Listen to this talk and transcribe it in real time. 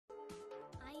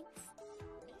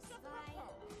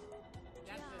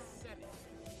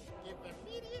Give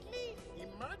immediately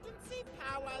emergency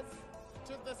powers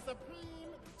to the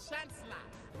Supreme Chancellor.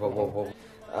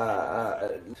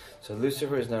 So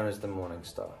Lucifer is known as the Morning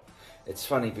Star. It's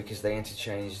funny because they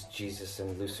interchanged Jesus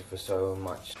and Lucifer so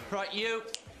much. Right, you.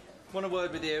 Want a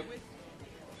word with you?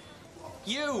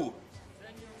 You!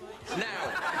 Now,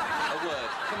 a word.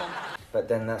 Come on. But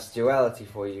then that's duality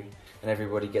for you, and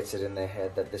everybody gets it in their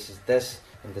head that this is this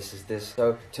and this is this.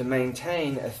 So to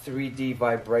maintain a 3D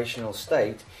vibrational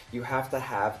state, you have to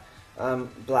have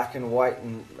black and white,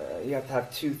 and you have to have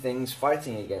two things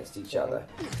fighting against each other.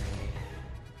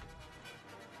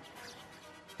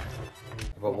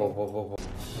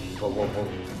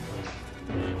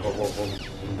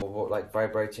 Like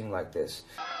vibrating like this.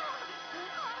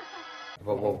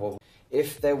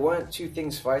 If there weren't two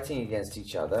things fighting against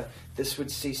each other, this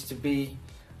would cease to be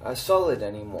solid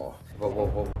anymore.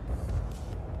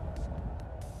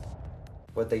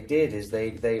 What they did is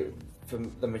they for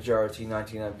the majority,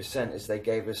 99%, is they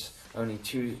gave us only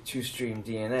two-stream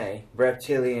DNA,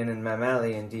 reptilian and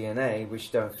mammalian DNA,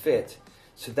 which don't fit.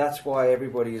 So that's why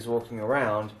everybody is walking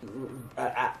around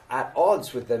at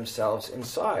odds with themselves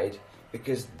inside,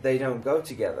 because they don't go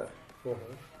together.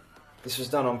 Mm-hmm. This was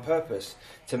done on purpose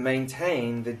to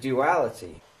maintain the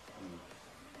duality.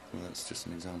 Well, that's just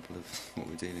an example of what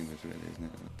we're dealing with, really, isn't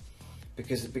it?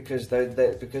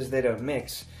 Because they don't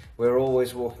mix, we're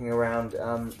always walking around,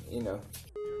 the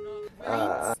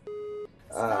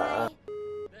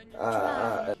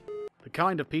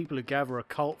kind of people who gather a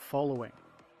cult following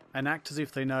and act as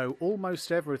if they know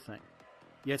almost everything,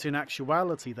 yet in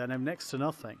actuality they know next to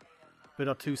nothing, but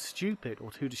are too stupid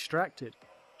or too distracted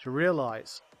to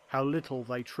realise how little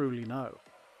they truly know.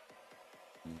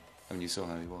 I mean, you saw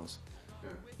how he was. Yeah.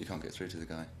 You can't get through to the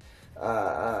guy.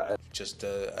 Just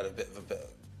had a bit of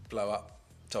blow up,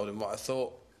 told him what I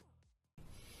thought.